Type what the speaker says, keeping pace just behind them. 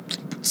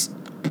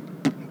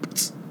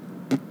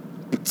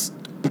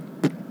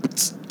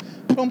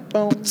It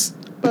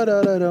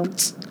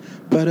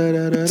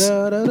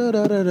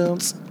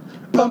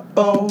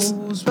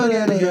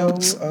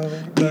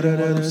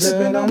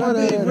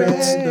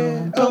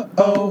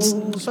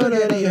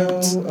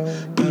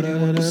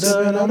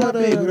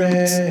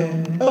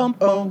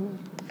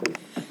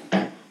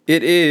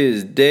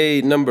is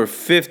day number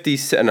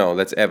 57. No,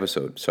 that's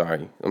episode.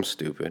 Sorry, I'm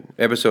stupid.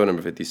 Episode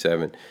number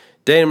 57.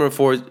 Day number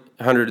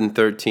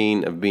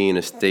 413 of being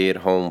a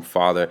stay-at-home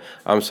father.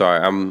 I'm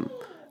sorry.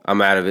 I'm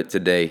out of it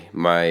today.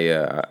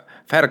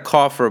 I've had a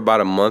cough for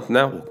about a month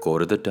now. We'll go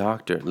to the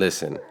doctor.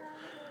 Listen,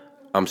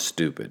 I'm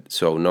stupid.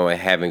 So no, I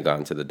haven't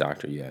gone to the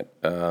doctor yet.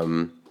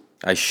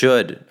 I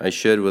should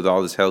with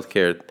all this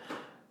healthcare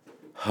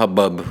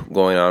hubbub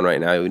going on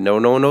right now. No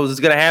one knows what's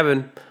gonna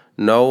happen.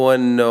 No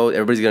one knows.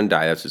 Everybody's gonna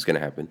die. That's what's gonna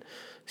happen.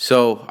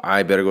 So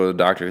I better go to the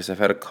doctor because I've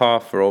had a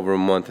cough for over a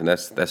month, and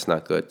that's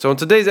not good. So in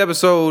today's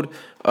episode,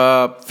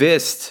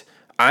 Fist,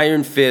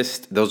 Iron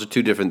Fist. Those are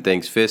two different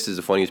things. Fist is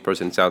the funniest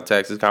person in South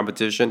Texas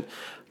competition.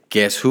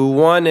 Guess who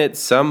won it?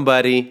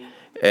 Somebody,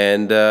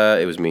 and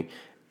it was me.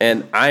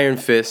 And Iron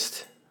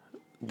Fist.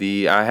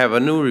 I have a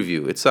new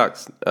review. It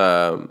sucks.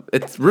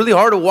 It's really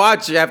hard to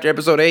watch after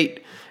episode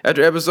 8.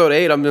 After episode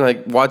 8, I'm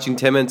like watching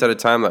 10 minutes at a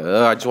time. Like,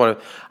 I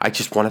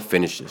just want to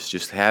finish this.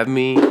 Just have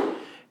me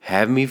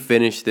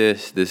finish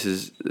this. This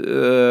is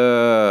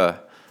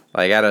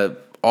like out of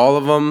all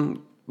of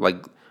them.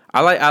 Like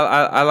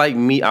I like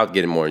me. I'll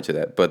get more into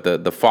that. But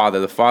the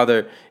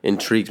father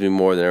intrigues me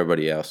more than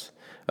everybody else.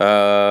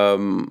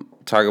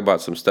 Talk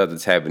about some stuff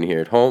that's happening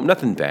here at home.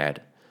 Nothing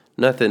bad.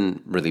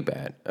 Nothing really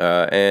bad.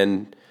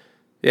 And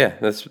yeah,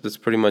 that's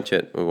pretty much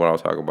it. What I'll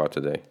talk about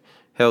today.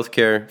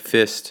 Healthcare,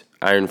 Fist,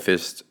 Iron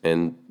Fist,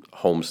 and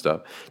home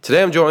stuff.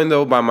 Today I'm joined,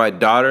 though, by my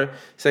daughter.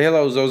 Say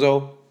hello,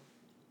 Zozo.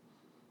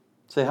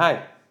 Say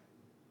hi.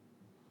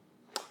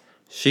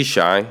 She's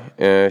shy.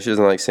 She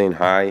doesn't like saying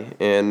hi.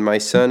 And my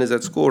son is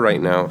at school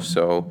right now.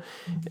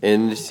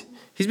 And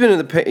he's been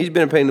a pain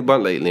in the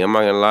butt lately. I'm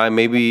not going to lie.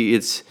 Maybe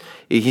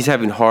he's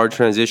having hard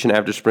transition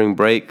after spring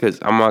break. Because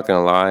I'm not going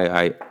to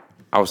lie.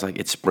 I was like,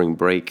 it's spring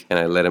break. And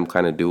I let him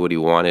kind of do what he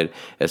wanted.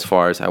 As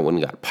far as I went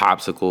and got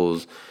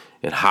popsicles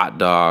and hot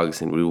dogs,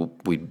 and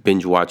we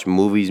binge watch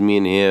movies, me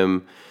and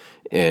him,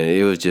 and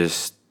it was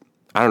just,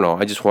 I don't know,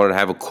 I just wanted to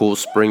have a cool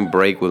spring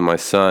break with my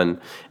son,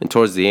 and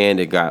towards the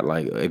end, it got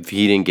like, if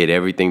he didn't get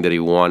everything that he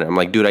wanted, I'm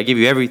like, dude, I give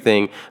you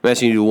everything, I'm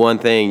asking you to do one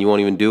thing, you won't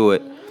even do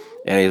it,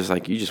 and he was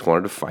like, you just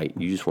wanted to fight,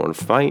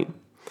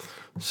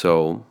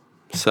 so,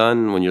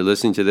 son, when you're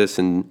listening to this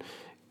in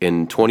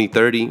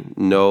 2030,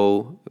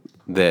 know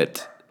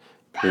that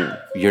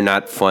you're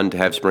not fun to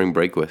have spring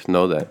break with,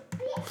 know that,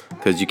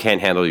 because you can't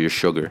handle your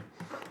sugar.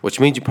 Which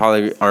means you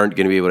probably aren't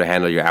going to be able to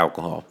handle your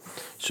alcohol.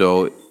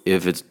 So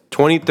if it's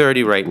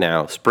 2030 right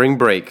now, spring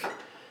break,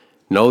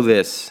 know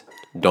this,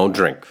 don't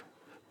drink.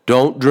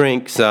 Don't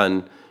drink,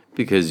 son,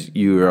 because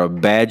you were a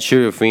bad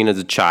sugar fiend as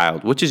a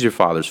child, which is your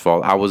father's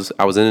fault. I was an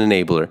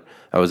enabler.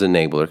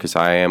 Because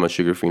I am a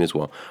sugar fiend as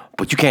well.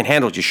 But you can't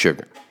handle your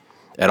sugar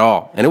at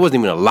all. And it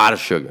wasn't even a lot of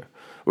sugar.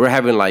 We're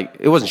having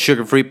it wasn't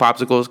sugar-free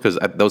popsicles because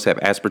those have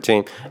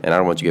aspartame, and I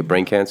don't want you to get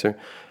brain cancer.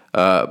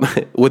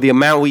 With the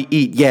amount we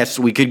eat, yes,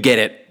 we could get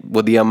it.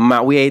 With the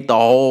amount, we ate the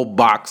whole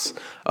box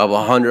of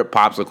 100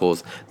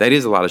 popsicles. That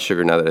is a lot of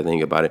sugar now that I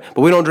think about it.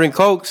 But we don't drink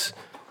Cokes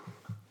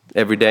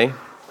every day.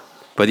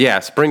 But yeah,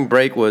 spring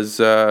break was,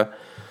 so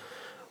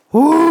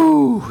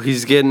now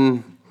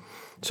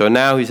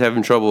he's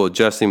having trouble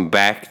adjusting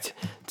back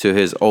to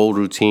his old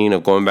routine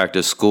of going back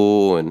to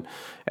school and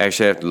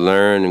actually have to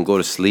learn and go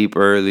to sleep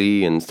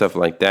early and stuff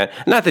like that.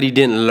 Not that he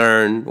didn't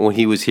learn when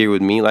he was here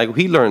with me. Like,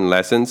 he learned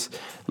lessons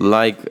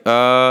like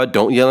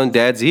don't yell in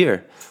dad's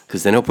ear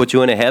because then he'll put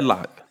you in a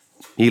headlock.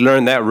 He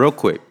learned that real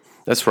quick.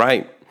 That's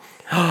right.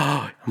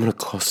 I'm going to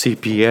call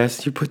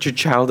CPS. You put your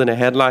child in a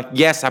headlock?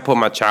 Yes, I put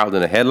my child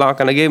in a headlock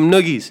and I gave him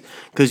noogies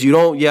because you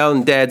don't yell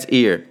in dad's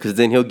ear because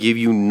then he'll give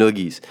you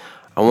noogies.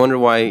 I wonder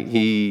why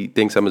he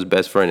thinks I'm his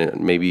best friend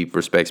and maybe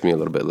respects me a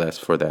little bit less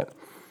for that.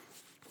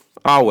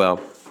 Oh, well.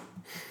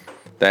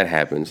 That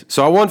happens.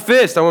 So I won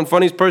Fist. I won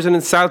funniest person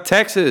in South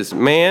Texas,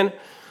 man.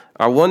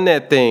 I won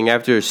that thing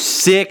after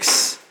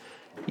 6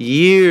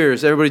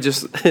 years. Everybody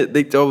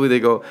they told me, they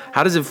go,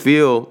 how does it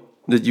feel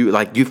that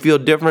you feel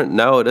different?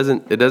 No, it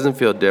doesn't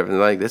feel different.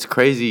 Like, that's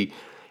crazy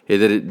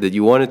that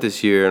you won it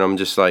this year. And I'm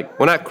just like,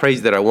 well, not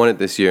crazy that I won it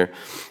this year,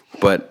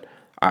 but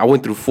I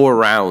went through 4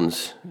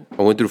 rounds.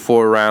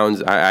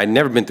 I'd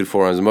never been through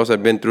 4 rounds. The most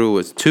I've been through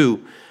was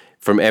 2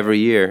 from every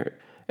year,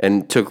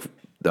 and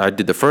I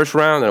did the first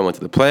round, then I went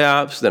to the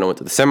playoffs, then I went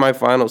to the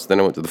semifinals, then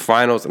I went to the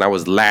finals, and I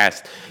was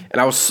last. And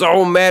I was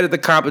so mad at the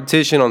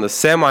competition on the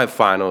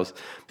semifinals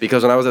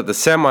because when I was at the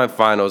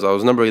semifinals, I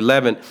was number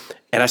 11,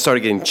 and I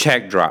started getting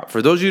check drop.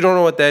 For those of you who don't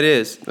know what that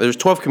is, there's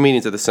 12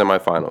 comedians at the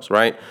semifinals,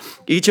 right?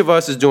 Each of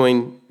us is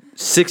doing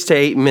 6 to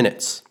 8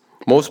 minutes.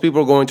 Most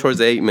people are going towards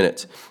the 8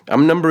 minutes.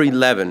 I'm number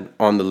 11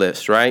 on the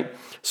list, right?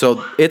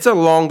 So it's a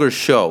longer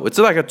show. It's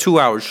like a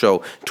 2-hour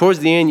show. Towards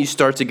the end, you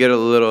start to get a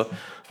little...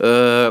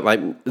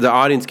 like the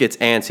audience gets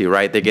antsy,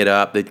 right? They get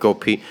up, they go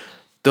pee.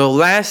 The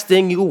last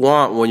thing you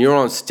want when you're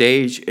on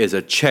stage is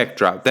a check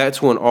drop.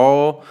 That's when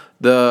all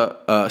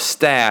the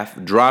staff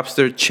drops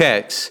their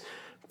checks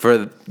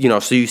for,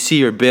 so you see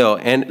your bill.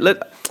 And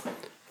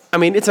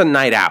it's a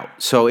night out,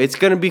 so it's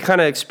going to be kind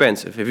of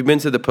expensive. If you've been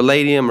to the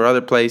Palladium or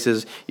other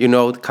places,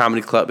 the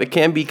comedy club, it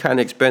can be kind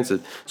of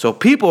expensive. So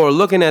people are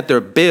looking at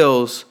their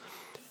bills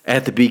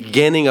at the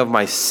beginning of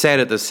my set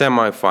at the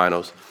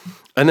semifinals.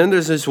 And then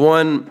there's this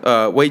one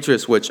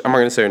waitress, which I'm not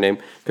going to say her name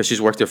because she's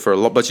worked there for a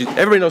long, but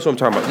everybody knows what I'm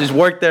talking about. She's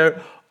worked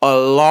there a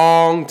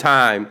long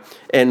time.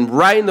 And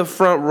right in the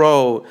front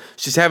row,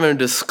 she's having a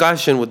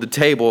discussion with the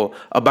table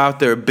about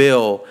their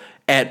bill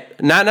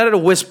at, not at a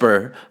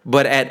whisper,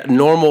 but at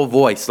normal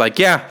voice. Like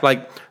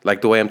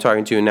the way I'm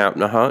talking to you now.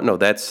 No,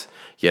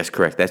 yes,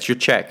 correct. That's your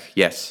check.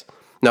 Yes.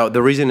 No,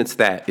 the reason it's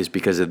that is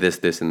because of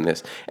this, and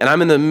this. And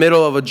I'm in the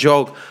middle of a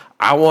joke.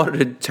 I wanted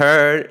to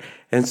turn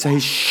and say,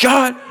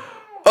 shut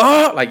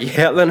up, like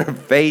yell in her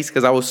face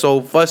because I was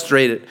so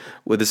frustrated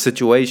with the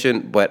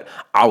situation. But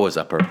I was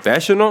a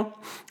professional,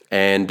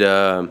 and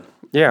I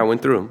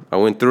went through.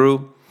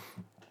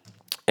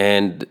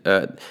 And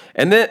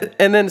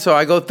then so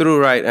I go through,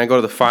 right, and I go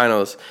to the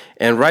finals.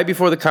 And right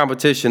before the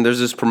competition, there's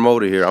this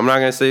promoter here. I'm not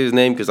gonna say his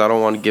name because I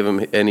don't want to give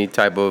him any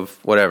type of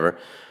whatever.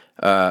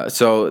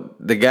 So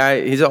the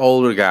guy, he's an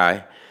older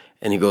guy,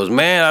 and he goes,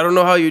 "Man, I don't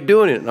know how you're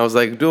doing it." And I was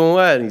like, "Doing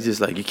what?" And he's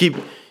just like, "You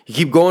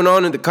keep going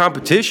on in the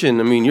competition.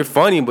 I mean, you're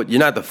funny, but you're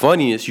not the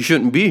funniest. You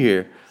shouldn't be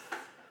here."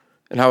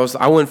 And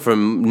I went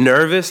from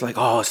nervous, like,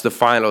 "Oh, it's the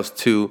finals,"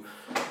 to,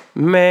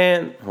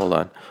 "Man, hold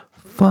on,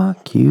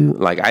 fuck you."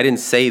 Like, I didn't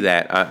say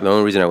that. The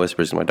only reason I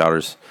whispered is my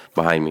daughter's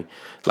behind me.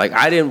 Like,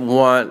 I didn't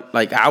want,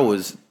 like, I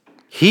was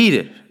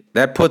heated.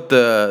 That put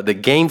the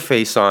game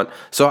face on.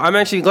 So I'm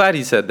actually glad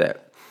he said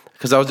that.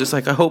 Because I was just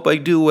like, I hope I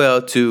do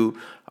well to,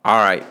 all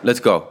right, let's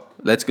go.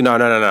 No. All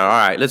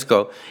right, let's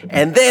go.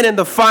 And then in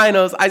the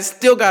finals, I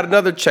still got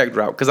another check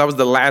drop because I was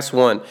the last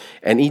one.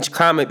 And each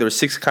comic, there were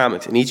 6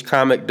 comics, and each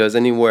comic does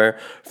anywhere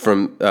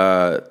from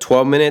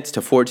 12 minutes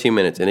to 14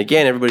 minutes. And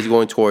again, everybody's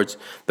going towards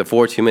the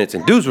 14 minutes.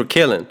 And dudes were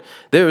killing.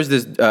 There was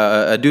this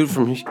a dude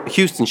from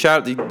Houston,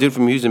 shout out to the dude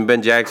from Houston,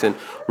 Ben Jackson.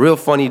 Real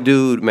funny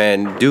dude,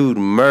 man. Dude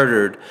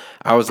murdered.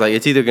 I was like,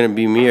 it's either going to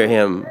be me or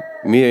him.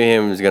 Me or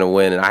him is going to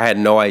win. And I had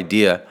no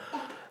idea.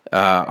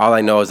 All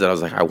I know is that I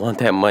was like, I want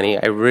that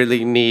money. I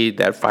really need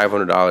that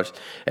 $500.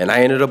 And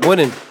I ended up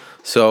winning.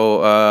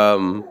 So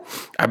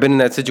I've been in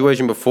that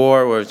situation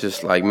before where it's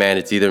just like, man,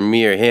 it's either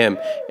me or him.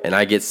 And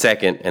I get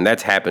second. And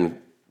that's happened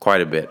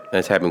quite a bit.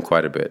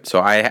 So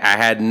I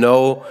had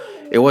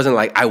it wasn't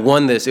like I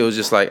won this. It was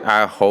just like,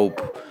 I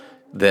hope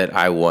that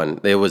I won.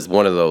 It was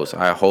one of those.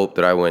 I hope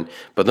that I win.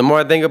 But the more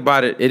I think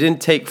about it, it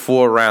didn't take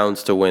 4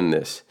 rounds to win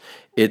this.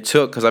 It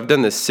took, because I've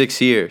done this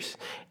 6 years.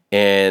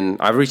 And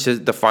I've reached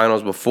the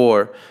finals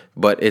before,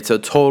 but it's a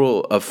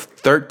total of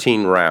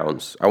 13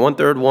 rounds. I won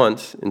third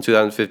once in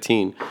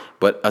 2015,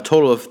 but a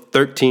total of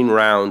 13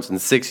 rounds in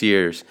 6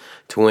 years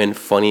to win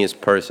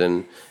funniest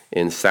person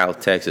in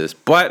South Texas.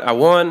 But I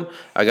won.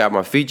 I got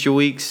my feature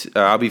weeks.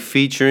 I'll be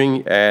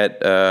featuring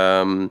at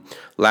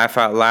Laugh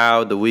Out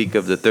Loud the week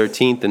of the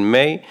 13th in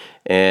May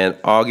and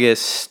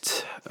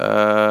August.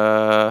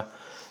 Let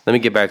me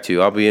get back to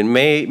you. I'll be in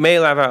May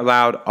Laugh Out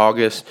Loud,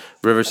 August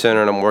River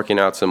Center, and I'm working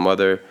out some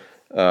other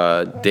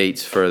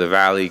dates for the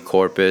Valley,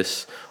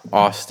 Corpus,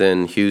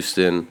 Austin,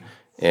 Houston,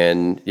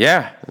 and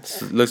yeah,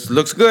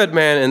 looks good,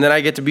 man. And then I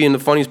get to be in the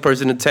funniest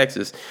person in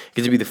Texas.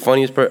 I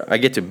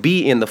get to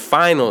be in the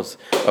finals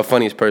of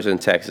funniest person in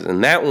Texas,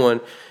 and that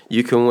one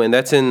you can win.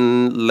 That's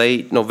in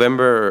late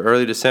November or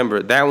early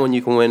December. That one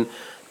you can win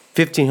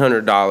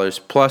 $1,500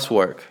 plus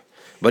work.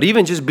 But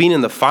even just being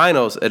in the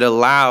finals, it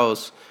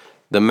allows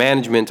the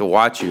management to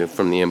watch you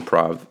from the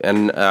Improv.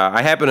 And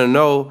I happen to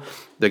know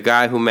the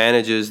guy who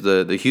manages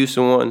the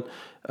Houston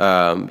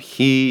one.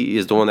 He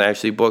is the one that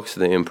actually books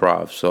the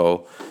Improv.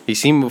 So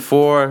he's seen me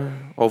before.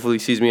 Hopefully he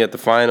sees me at the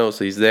finals.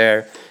 So he's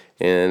there.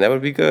 And that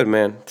would be good,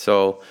 man.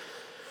 So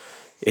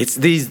it's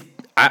the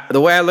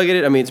way I look at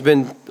it, I mean, it's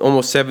been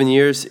almost 7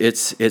 years.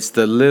 It's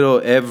the little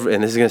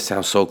and this is going to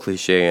sound so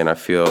cliche, and I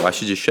feel I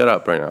should just shut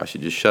up right now. I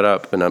should just shut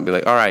up, and I'll be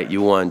like, all right,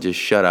 you won, just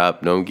shut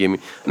up. Don't give me.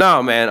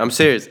 No, man, I'm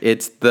serious.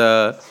 It's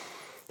the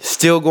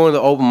still going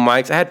to open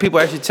mics. I had people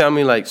actually tell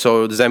me, like,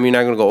 so does that mean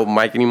you're not going to go open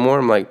mic anymore?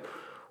 I'm like,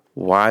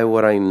 why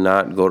would I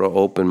not go to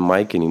open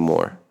mic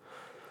anymore?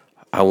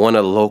 I won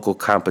a local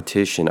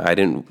competition.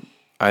 I'm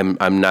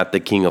not the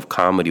king of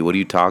comedy. What are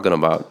you talking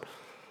about?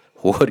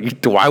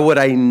 Why would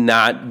I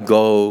not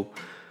go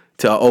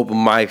to open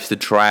mics to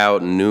try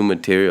out new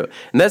material?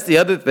 And that's the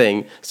other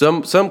thing.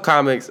 Some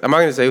comics, I'm not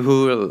going to say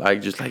who, are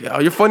like just like, oh,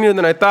 you're funnier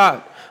than I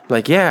thought. I'm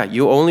like, yeah,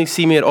 you only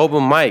see me at open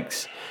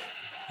mics.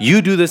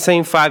 You do the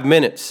same 5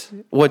 minutes,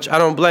 which I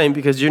don't blame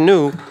because you're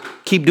new.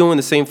 Keep doing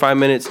the same 5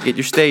 minutes, get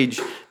your stage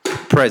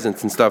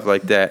presence and stuff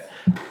like that.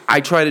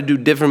 I try to do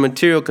different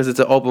material because it's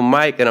an open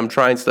mic and I'm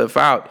trying stuff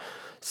out.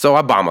 So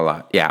I bomb a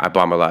lot. Yeah, I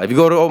bomb a lot. If you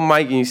go to open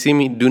mic and you see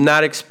me, do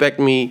not expect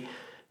me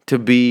to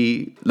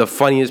be the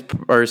funniest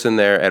person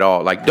there at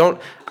all. Like, I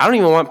don't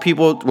even want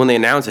people when they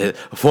announce it,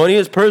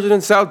 funniest person in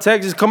South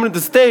Texas coming to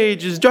the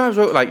stage is Josh.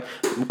 Like,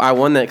 I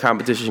won that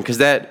competition because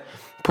that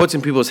puts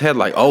in people's head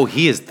like, oh,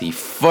 he is the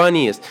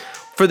funniest.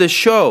 For the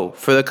show,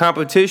 for the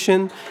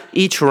competition,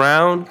 each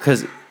round,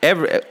 because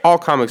all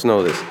comics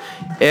know this.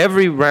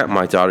 Every round,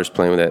 my daughter's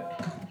playing with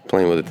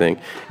the thing.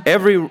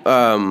 Every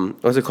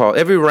what's it called?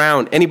 Every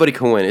round, anybody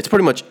can win. It's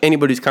pretty much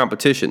anybody's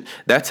competition.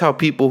 That's how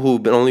people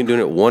who've been only doing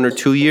it 1 or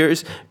 2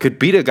 years could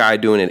beat a guy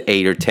doing it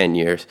 8 or 10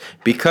 years,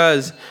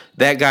 because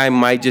that guy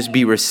might just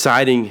be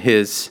reciting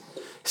his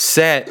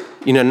set,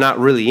 not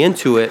really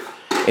into it,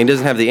 and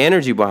doesn't have the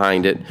energy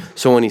behind it.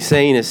 So when he's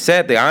saying his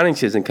set, the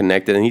audience isn't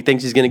connected, and he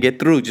thinks he's gonna get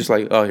through, just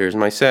like, oh, here's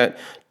my set,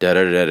 da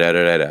da da da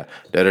da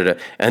da da da.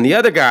 And the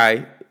other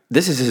guy,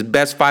 this is his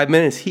best 5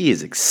 minutes. He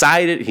is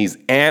excited. He's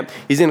amped.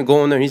 He's going to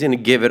go in there. He's going to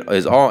give it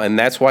his all. And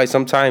that's why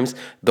sometimes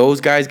those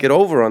guys get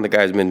over on the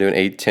guys who've been doing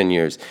 8, 10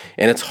 years.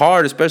 And it's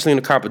hard, especially in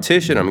a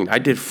competition. I mean, I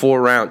did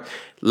 4 rounds.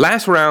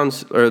 Last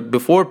rounds, or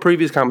before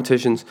previous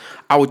competitions,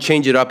 I would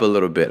change it up a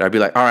little bit. I'd be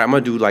like, all right, I'm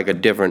going to do like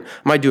I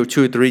might do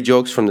 2 or 3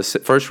 jokes from the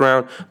first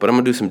round, but I'm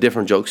going to do some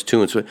different jokes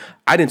too. And so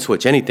I didn't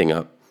switch anything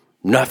up.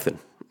 Nothing.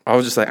 I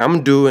was just like,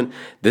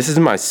 this is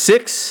my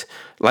 6.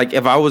 Like,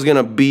 if I was going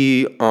to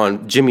be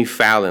on Jimmy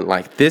Fallon,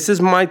 like, this is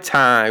my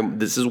time.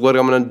 This is what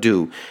I'm going to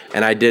do.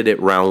 And I did it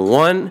round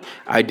 1.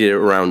 I did it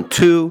round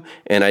 2.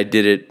 And I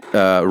did it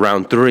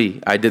round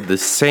 3. I did the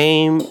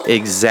same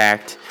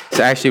exact.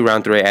 So actually,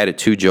 round 3, I added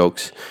 2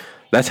 jokes.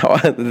 That's how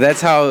I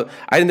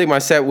didn't think my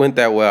set went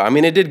that well. I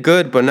mean, it did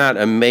good, but not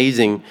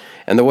amazing.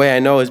 And the way I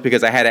know is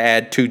because I had to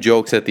add 2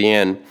 jokes at the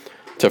end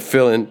to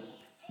fill in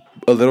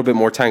a little bit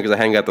more time because I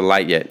hadn't got the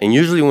light yet. And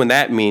usually when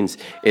that means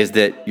is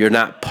that you're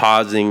not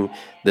pausing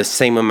the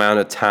same amount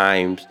of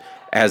times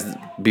as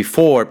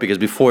before, because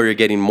before you're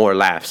getting more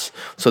laughs.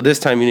 So this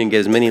time you didn't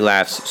get as many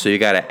laughs, so you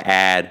gotta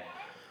add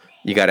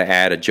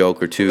a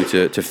joke or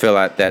 2 to fill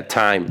out that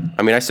time.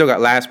 I mean, I still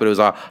got laughs, but it was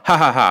all ha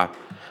ha ha,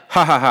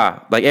 ha ha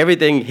ha. Like,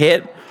 everything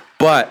hit,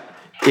 but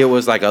it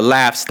was like a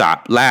laugh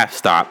stop, laugh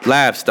stop,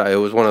 laugh stop. It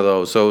was one of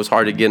those, so it was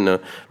hard to get in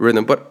the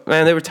rhythm. But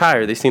man, they were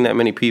tired. They seen that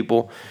many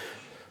people.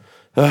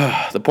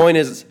 The point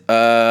is,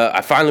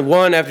 I finally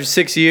won after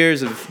 6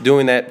 years of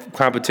doing that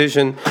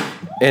competition.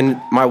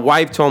 And my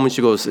wife told me,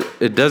 she goes,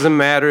 it doesn't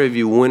matter if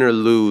you win or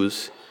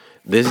lose.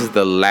 This is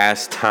the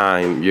last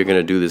time you're going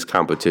to do this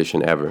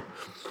competition ever.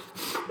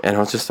 And I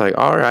was just like,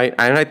 all right.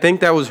 And I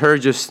think that was her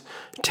just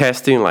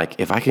testing, like,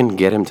 if I can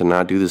get him to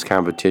not do this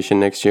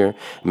competition next year,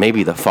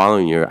 maybe the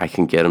following year I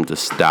can get him to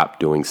stop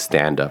doing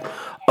stand-up.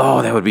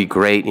 Oh, that would be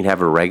great. He'd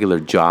have a regular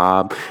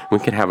job. We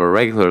could have a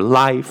regular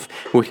life.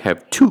 We could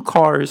have 2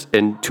 cars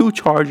and 2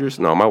 chargers.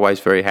 No, my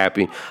wife's very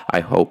happy,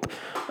 I hope.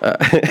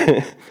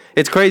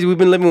 It's crazy. We've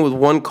been living with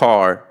 1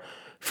 car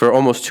for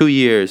almost 2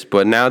 years,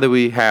 but now that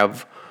we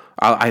have,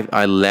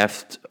 I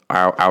left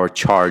our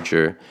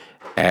charger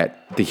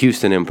at the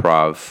Houston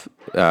Improv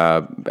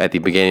at the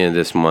beginning of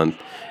this month,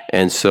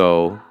 and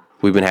so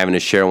we've been having to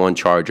share 1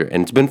 charger,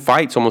 and it's been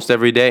fights almost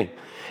every day.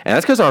 And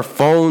that's because our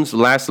phones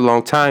last a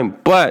long time.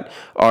 But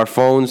our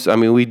phones, I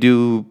mean, we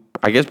do,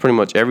 I guess, pretty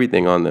much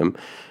everything on them.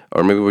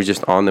 Or maybe we're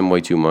just on them way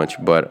too much.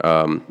 But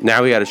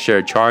now we got to share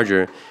a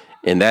charger.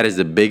 And that is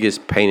the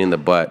biggest pain in the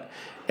butt.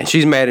 And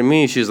she's mad at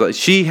me. She's like,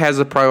 she has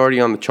a priority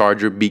on the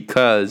charger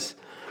because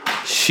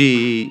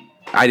she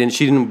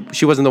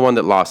wasn't the one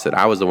that lost it.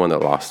 I was the one that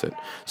lost it.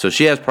 So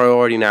she has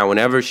priority now.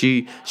 Whenever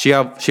she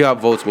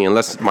outvotes me,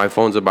 unless my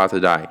phone's about to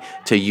die,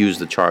 to use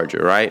the charger,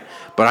 right?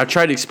 But I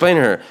tried to explain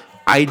to her,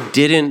 I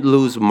didn't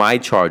lose my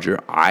charger.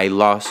 I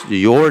lost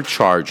your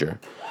charger.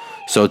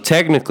 So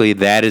technically,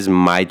 that is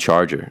my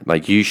charger.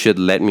 Like, you should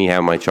let me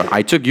have my charger.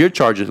 I took your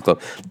charger to the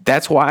club.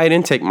 That's why I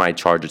didn't take my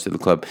charger to the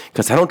club,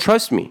 because I don't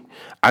trust me.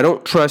 I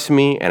don't trust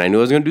me, and I knew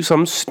I was going to do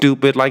something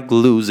stupid like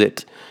lose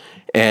it.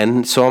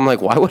 And so I'm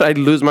like, why would I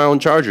lose my own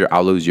charger?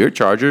 I'll lose your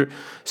charger.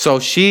 So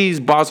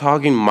she's boss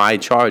hogging my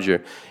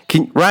charger.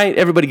 Right?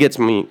 Everybody gets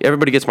me.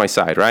 Everybody gets my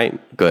side, right?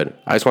 Good.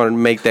 I just wanted to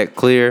make that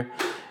clear.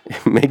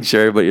 Make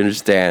sure everybody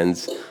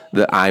understands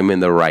that I'm in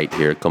the right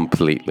here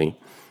completely.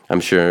 I'm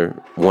sure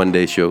one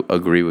day she'll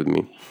agree with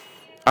me.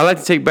 I'd like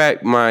to take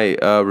back my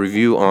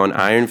review on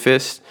Iron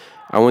Fist.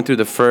 I went through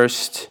the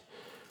first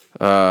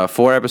 4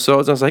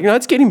 episodes. I was like,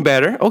 it's getting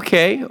better.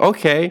 Okay.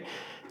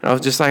 And I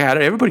was just like,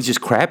 everybody's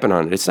just crapping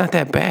on it. It's not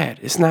that bad.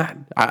 It's not.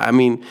 I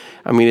mean,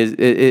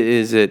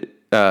 is it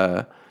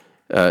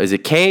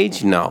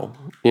Cage? No.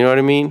 You know what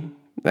I mean?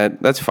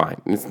 That's fine.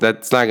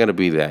 That's not gonna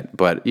be that.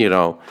 But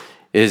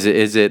is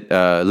it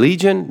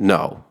Legion?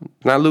 No,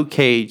 not Luke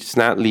Cage. It's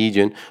not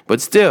Legion.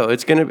 But still,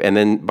 it's gonna. And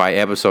then by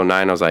episode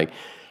 9, I was like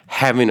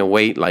having to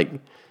wait like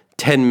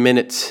 10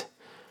 minutes.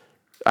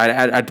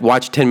 I'd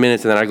watch 10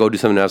 minutes and then I go do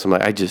something else. I'm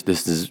like,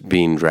 this is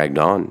being dragged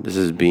on.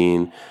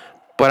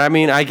 But I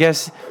mean, I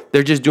guess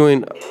they're just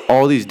doing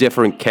all these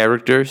different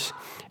characters.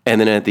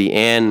 And then at the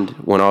end,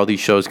 when all these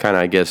shows kind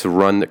of, I guess,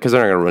 run, because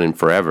they're not going to run in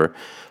forever.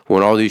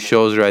 When all these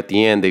shows are at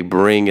the end, they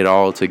bring it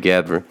all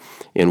together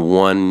in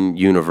one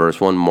universe,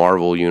 one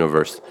Marvel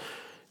universe.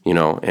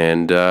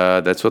 and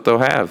that's what they'll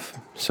have.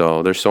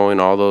 So they're sewing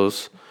all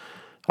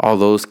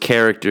those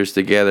characters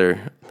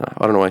together.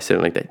 I don't know why I said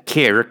it like that.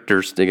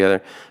 Characters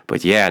together.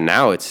 But yeah,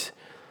 now it's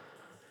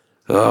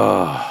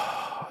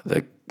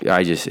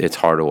it's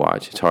hard to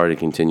watch. It's hard to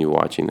continue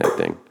watching that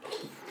thing.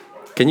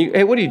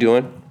 Hey, what are you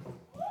doing?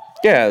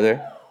 Get out of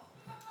there.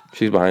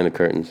 She's behind the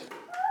curtains.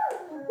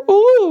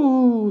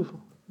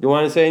 Ooh. You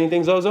want to say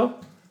anything, Zozo?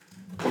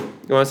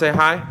 You want to say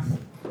hi?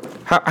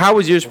 How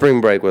was your spring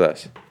break with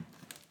us?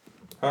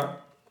 Huh?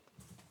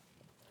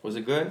 Was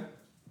it good?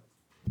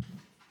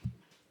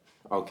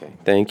 Okay.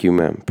 Thank you,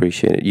 ma'am.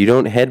 Appreciate it. You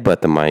don't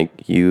headbutt the mic.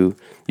 You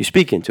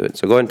speak into it.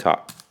 So go ahead and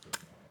talk.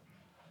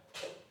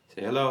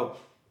 Say hello.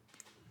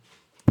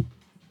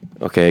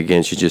 Okay,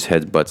 again, she just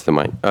headbutts the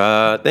mic.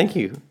 Thank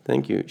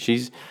you.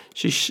 She's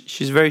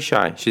very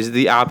shy. She's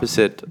the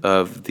opposite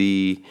of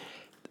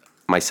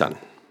my son.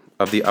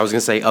 Of the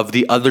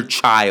other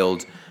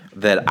child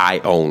that I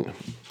own.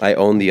 I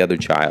own the other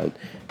child,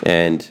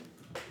 and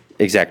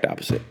exact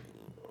opposite.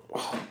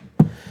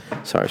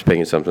 Sorry, I was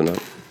picking something up.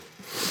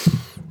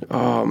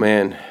 Oh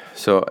man!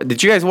 So,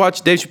 did you guys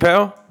watch Dave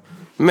Chappelle?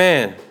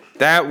 Man,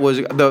 that was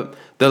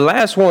the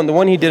last one. The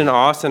one he did in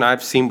Austin,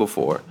 I've seen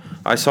before.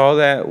 I saw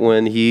that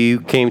when he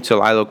came to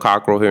Lilo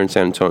Cockerel here in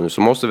San Antonio.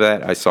 So most of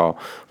that I saw.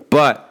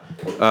 But,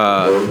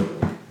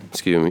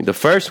 excuse me, the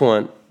first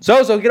one.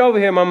 So get over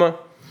here, mama.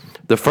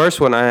 The first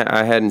one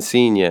I hadn't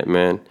seen yet,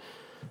 man.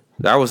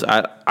 That was,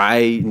 I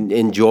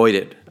enjoyed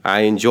it.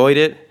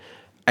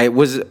 It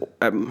was,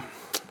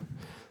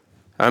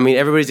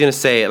 everybody's going to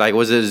say it. Like,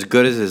 was it as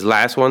good as his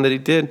last one that he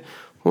did?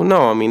 Well,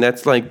 no.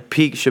 That's like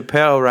peak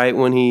Chappelle, right?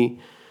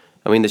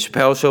 The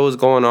Chappelle show was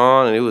going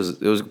on, and it was,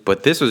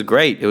 but this was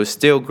great. It was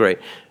still great.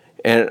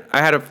 And I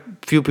had a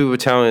few people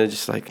telling me,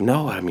 just like,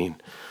 no,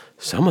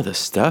 some of the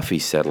stuff he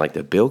said, like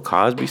the Bill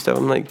Cosby stuff,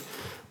 I'm like,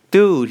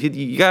 dude,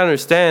 you gotta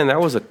understand,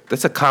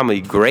 that's a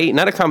comedy great,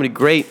 not a comedy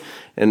great.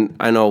 And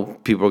I know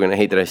people are gonna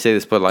hate that I say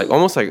this, but like,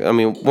 almost like,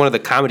 one of the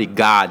comedy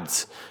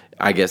gods,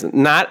 I guess,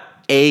 not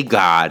a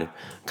god,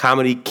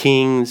 comedy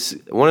kings,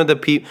 one of the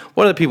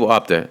people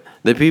up there,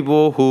 the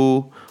people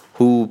who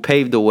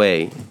paved the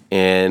way.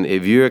 And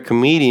if you're a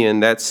comedian,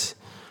 that's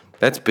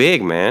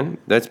big, man.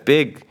 That's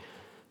big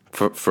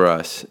for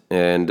us.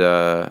 And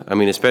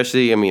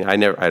especially, I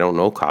don't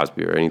know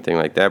Cosby or anything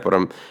like that,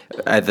 but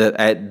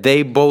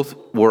they both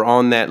were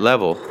on that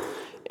level,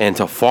 and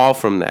to fall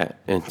from that,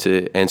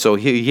 and so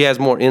he has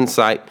more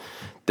insight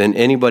than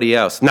anybody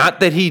else. Not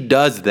that he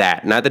does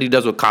that. Not that he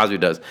does what Cosby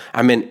does.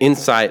 I mean,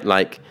 insight,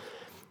 like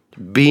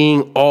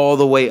being all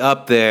the way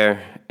up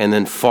there and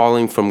then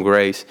falling from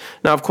grace.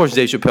 Now, of course,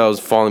 Dave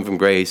Chappelle's falling from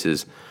grace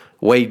is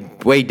way,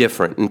 way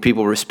different, and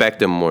people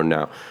respect him more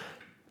now.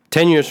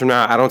 10 years from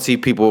now, I don't see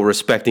people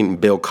respecting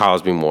Bill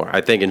Cosby more.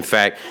 I think, in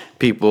fact,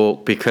 people,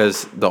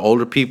 because the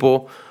older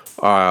people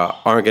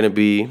aren't going to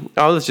be,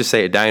 let's just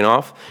say it, dying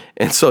off.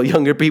 And so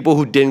younger people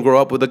who didn't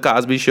grow up with the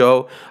Cosby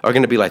Show are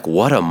going to be like,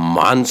 what a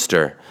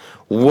monster.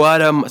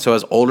 So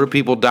as older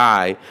people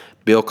die,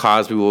 Bill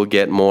Cosby will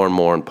get more and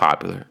more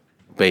unpopular.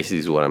 Basically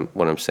is what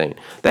I'm saying.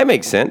 That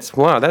makes sense.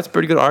 Wow, that's a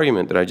pretty good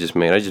argument that I just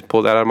made. I just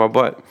pulled that out of my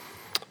butt.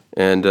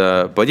 And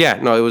but yeah,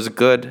 no, it was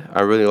good.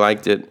 I really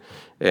liked it.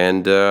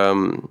 And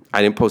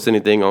I didn't post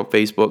anything on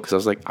Facebook because I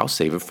was like, I'll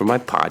save it for my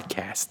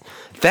podcast.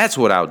 That's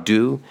what I'll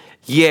do.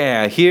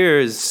 Yeah,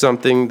 here's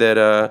something that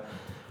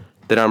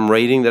I'm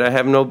rating that I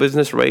have no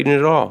business rating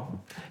at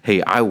all.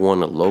 Hey, I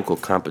won a local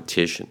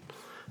competition.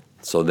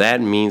 So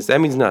that means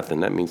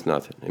nothing. It means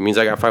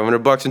I got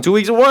 $500 in 2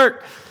 weeks of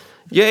work.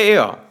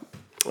 Yeah.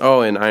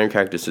 Oh, and Iron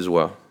Cactus as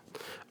well.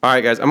 All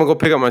right, guys, I'm going to go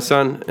pick up my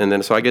son, and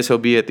then so I guess he'll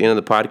be at the end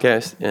of the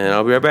podcast, and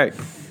I'll be right back.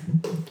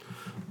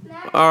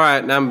 All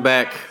right, now I'm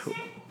back.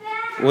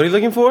 What are you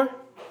looking for?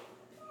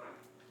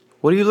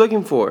 What are you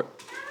looking for?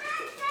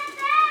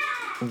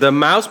 The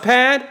mouse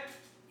pad?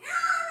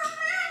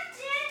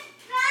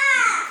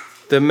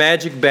 The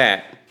magic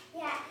bat.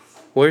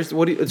 Yes.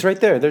 It's right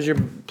there. There's your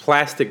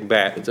plastic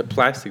bat. It's a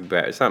plastic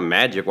bat. It's not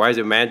magic. Why is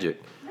it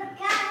magic?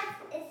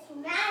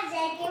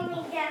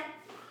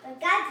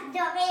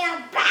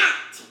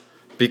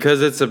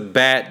 Because it's a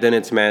bat, then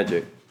it's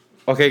magic.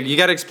 Okay, you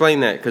gotta explain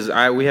that, because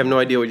we have no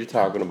idea what you're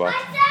talking about.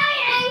 I'm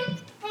saying,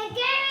 it gave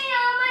me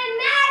all my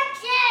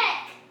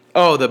magic.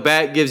 Oh, the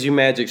bat gives you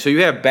magic. So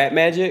you have bat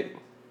magic?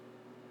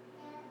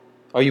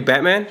 Are you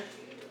Batman?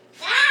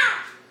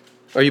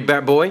 No. Are you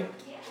Bat Boy? No.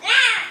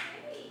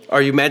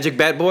 Are you Magic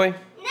Bat Boy? No.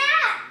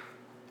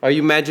 Are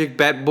you Magic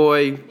Bat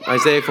Boy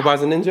Isaiah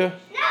Kabasa Ninja? No,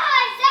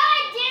 I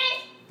saw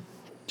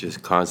it,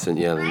 Just constant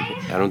yelling.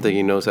 I don't think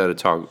he knows how to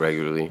talk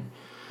regularly.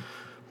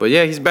 But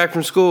yeah, he's back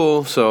from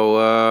school,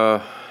 so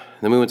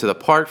then we went to the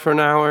park for an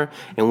hour,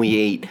 and we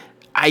ate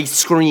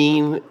ice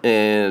cream,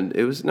 and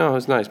it was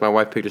nice. My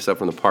wife picked us up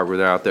from the park. We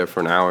were out there for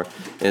an hour,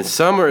 and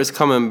summer is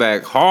coming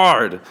back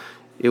hard.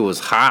 It was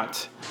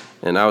hot,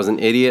 and I was an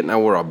idiot, and I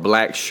wore a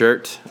black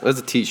shirt. It was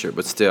a t-shirt,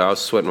 but still, I was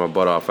sweating my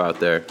butt off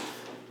out there.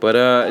 But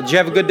did you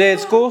have a good day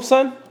at school,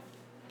 son?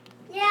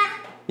 Yeah.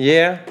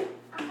 Yeah?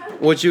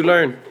 What'd you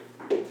learn?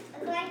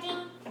 According.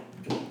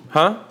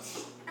 Huh?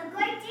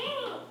 According.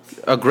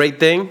 A great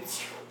thing?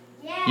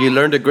 Yeah. You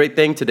learned a great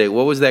thing today.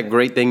 What was that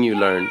great thing you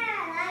learned? Yeah,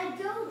 I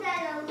do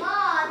that a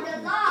lot.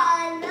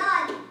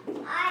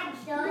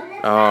 I've done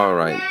it All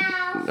right.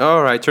 now.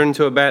 All right, turn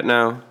into a bat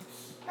now.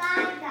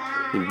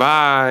 Bye-bye.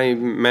 Bye,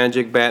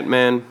 Magic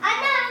Batman.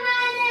 I'm not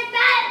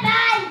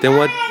Batman. Then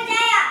what-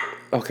 Isaiah.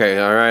 Okay,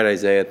 all right,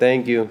 Isaiah.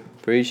 Thank you.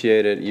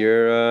 Appreciate it.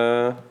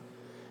 Yeah.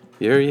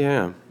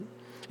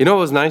 You know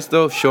what was nice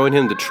though? Showing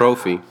him the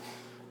trophy.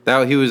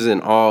 That he was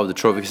in awe of the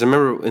trophy. Because I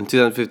remember in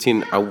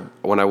 2015,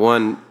 when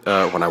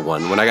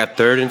I got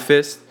third in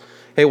fist.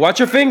 Hey, watch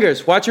your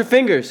fingers. Watch your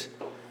fingers.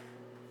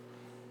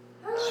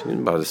 She's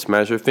about to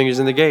smash her fingers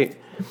in the gate.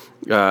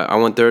 I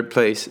won third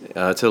place.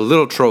 It's a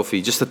little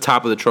trophy. Just the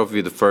top of the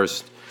trophy, the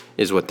first,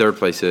 is what third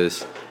place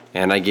is.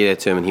 And I gave it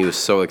to him, and he was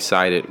so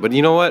excited. But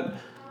you know what?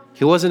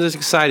 He wasn't as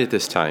excited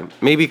this time.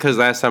 Maybe because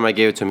last time I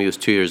gave it to him, he was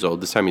 2 years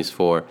old. This time he's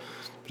 4.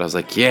 But I was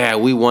like, yeah,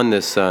 we won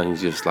this, son.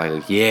 He's just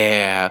like,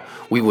 yeah,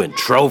 we win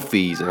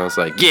trophies. And I was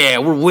like, yeah,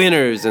 we're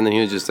winners. And then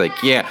he was just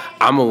like, yeah,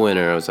 I'm a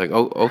winner. I was like,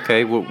 oh,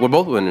 okay, we're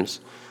both winners.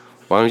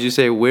 Why don't you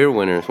say we're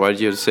winners? Why did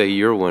you have to say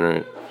you're a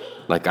winner?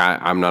 Like,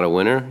 I'm not a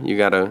winner? You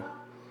gotta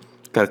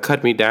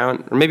cut me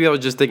down? Or maybe I was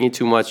just thinking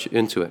too much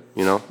into it,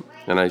 you know?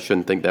 And I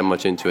shouldn't think that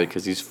much into it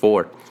because he's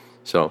 4.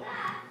 So,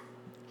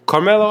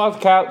 Carmelo off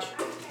the couch.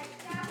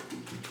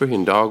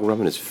 Freaking dog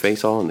rubbing his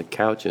face all on the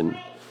couch and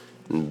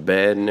in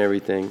bed and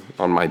everything.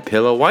 On my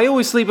pillow. Why are you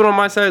always sleeping on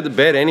my side of the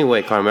bed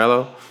anyway,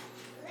 Carmelo?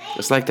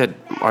 It's like that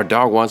our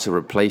dog wants to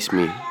replace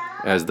me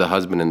as the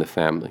husband in the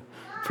family.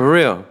 For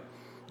real.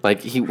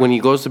 Like when he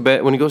goes to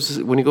bed, when he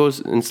goes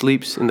and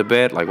sleeps in the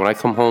bed, like when I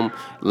come home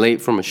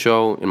late from a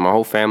show and my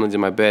whole family's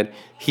in my bed,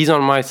 he's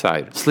on my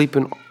side,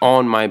 sleeping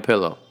on my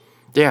pillow.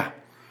 Yeah.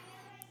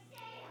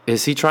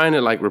 Is he trying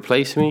to like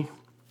replace me?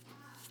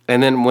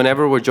 And then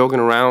whenever we're joking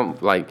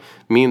around, like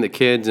me and the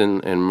kids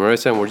and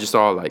Marissa, and we're just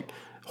all like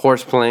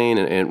horse playing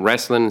and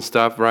wrestling and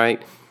stuff,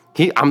 right?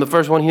 I'm the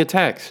first one he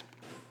attacks.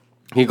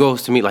 He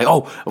goes to me like,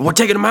 "Oh, we're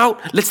taking him out.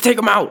 Let's take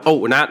him out." Oh,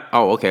 we're not.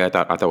 Oh, okay. I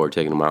thought we were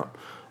taking him out.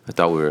 I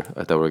thought we were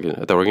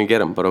gonna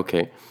get him. But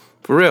okay,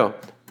 for real.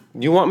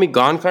 You want me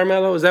gone,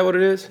 Carmelo? Is that what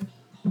it is?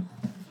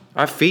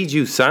 I feed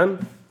you,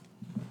 son.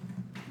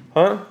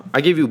 Huh?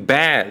 I give you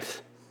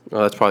baths.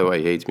 Oh, that's probably why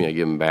he hates me. I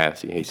give him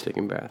baths. He hates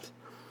taking baths.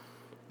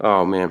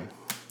 Oh, man.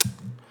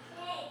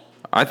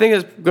 I think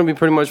it's going to be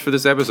pretty much for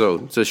this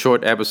episode. It's a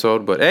short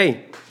episode, but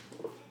hey,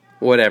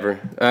 whatever.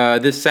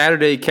 This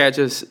Saturday, catch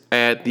us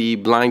at the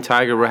Blind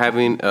Tiger. We're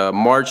having a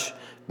March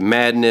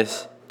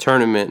Madness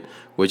tournament,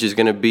 which is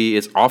going to be,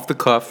 it's off the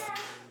cuff.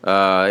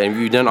 And if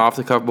you've done off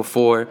the cuff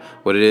before,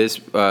 what it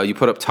is, you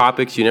put up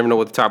topics. You never know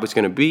what the topic's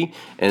going to be.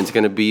 And it's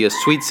going to be a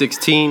Sweet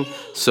 16.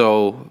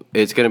 So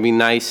it's going to be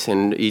nice.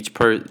 And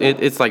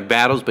it's like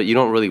battles, but you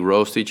don't really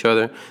roast each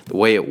other. The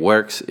way it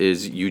works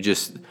is you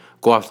just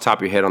go off the top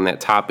of your head on that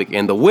topic.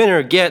 And the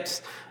winner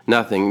gets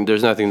nothing.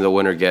 There's nothing the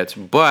winner gets.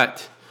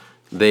 But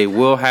they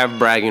will have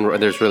bragging.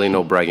 There's really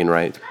no bragging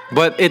rights.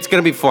 But it's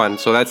going to be fun.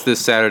 So that's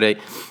this Saturday.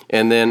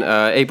 And then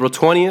April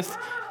 20th,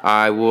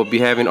 I will be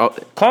having...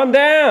 calm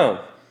down!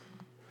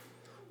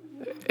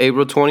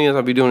 April 20th,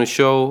 I'll be doing a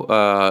show,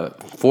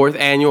 4th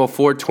annual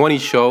 420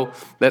 show.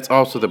 That's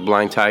also the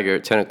Blind Tiger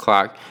at 10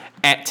 o'clock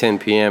at 10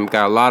 p.m.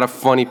 Got a lot of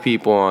funny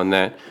people on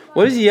that.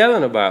 What is he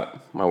yelling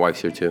about? My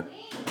wife's here too.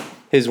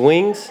 His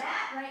wings?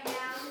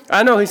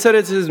 I know, he said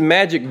it's his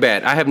magic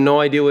bat. I have no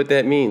idea what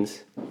that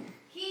means.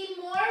 He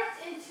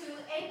morphed into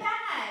a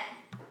bat.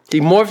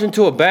 He morphs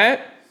into a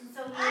bat?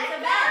 So he's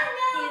a bat.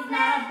 He's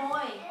not a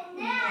boy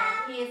anymore.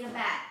 He is a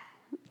bat.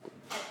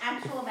 An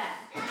actual bat.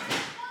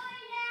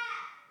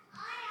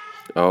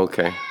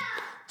 Okay.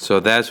 So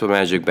that's what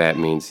magic bat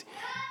means,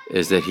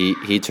 is that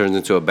he turns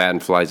into a bat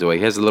and flies away.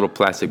 He has a little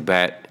plastic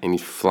bat, and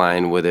he's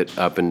flying with it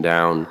up and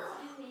down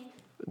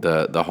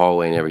the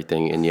hallway and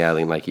everything and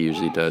yelling like he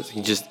usually does.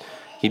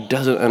 He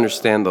doesn't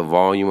understand the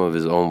volume of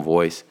his own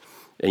voice.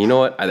 And you know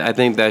what? I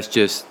think that's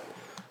just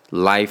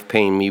life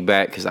paying me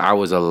back because I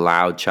was a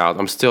loud child.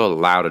 I'm still a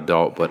loud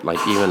adult, but like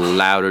even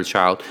louder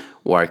child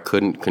where I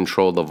couldn't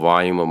control the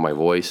volume of my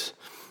voice.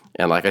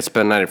 And like I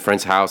spent a night at a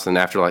friend's house, and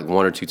after like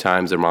 1 or 2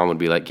 times, their mom would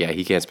be like, "Yeah,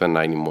 he can't spend the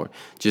night anymore,"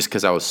 just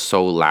because I was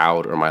so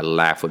loud, or my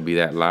laugh would be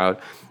that loud.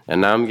 And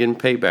now I'm getting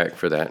payback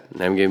for that.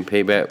 And I'm getting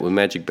payback with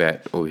Magic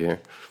Bat over here.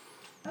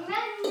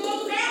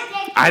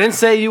 I didn't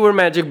say you were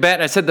Magic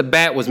Bat. I said the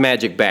bat was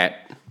Magic Bat.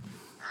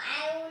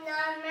 I'm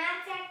not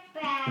Magic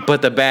Bat.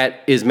 But the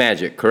bat is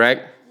magic,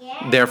 correct?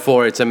 Yeah.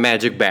 Therefore, it's a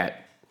Magic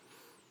Bat.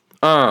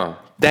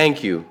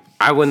 Thank you.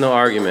 I win the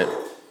argument.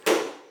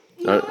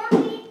 You want me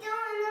doing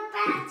the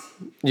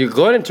bat? You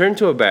go ahead and turn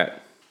to a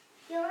bat.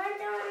 You want doing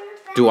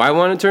the bat? Do I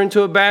want to turn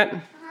to a bat?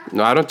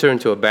 No, I don't turn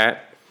to a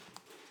bat.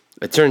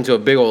 I turn into a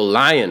big old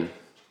lion.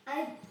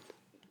 I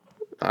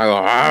go,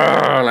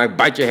 "Arr," and I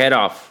bite your head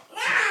off.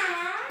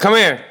 Come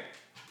here.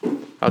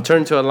 I'll turn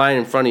into a lion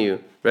in front of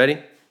you. Ready?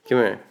 Come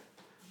here.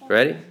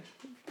 Ready?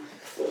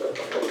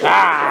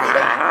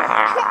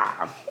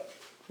 Ah!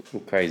 I'm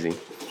crazy.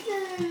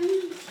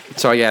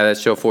 So yeah,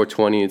 that's show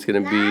 420. It's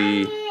gonna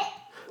be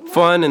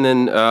fun. And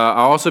then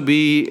I'll also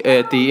be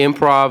at the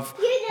Improv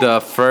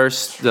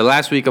the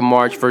last week of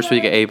March, first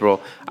week of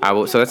April.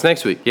 So that's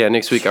next week. Yeah,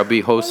 next week I'll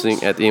be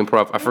hosting at the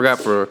Improv. I forgot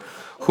for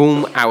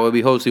whom I will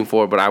be hosting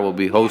for, but I will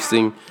be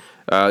hosting.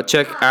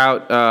 Check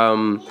out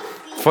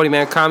Funny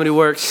Man Comedy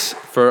Works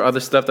for other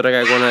stuff that I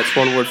got going on. That's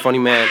one word, Funny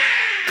Man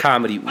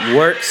Comedy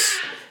Works.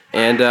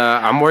 And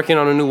I'm working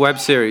on a new web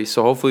series,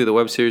 so hopefully the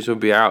web series will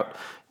be out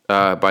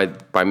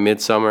by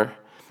midsummer.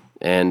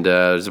 And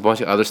there's a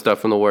bunch of other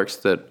stuff in the works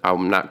that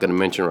I'm not going to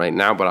mention right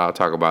now, but I'll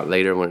talk about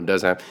later when it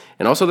does happen.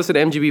 And also listen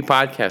to MGB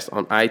Podcast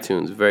on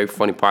iTunes. Very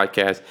funny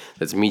podcast.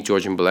 That's Meet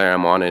George and Blair.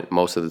 I'm on it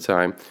most of the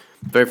time.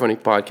 Very funny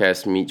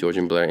podcast, Meet George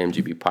and Blair,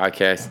 MGB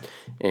Podcast.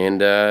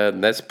 And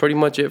that's pretty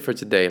much it for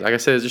today. Like I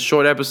said, it's a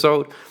short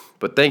episode,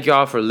 but thank you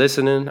all for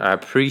listening. I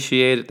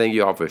appreciate it. Thank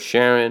you all for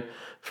sharing,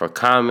 for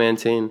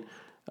commenting.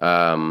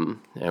 And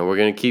we're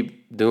going to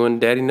keep doing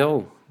Daddy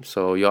No.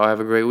 So y'all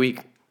have a great week.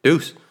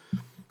 Deuce.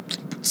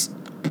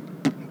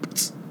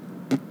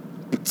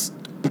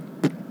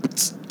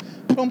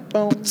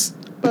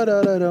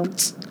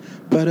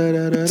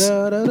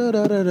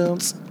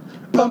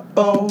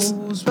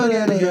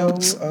 Spaghetti-O.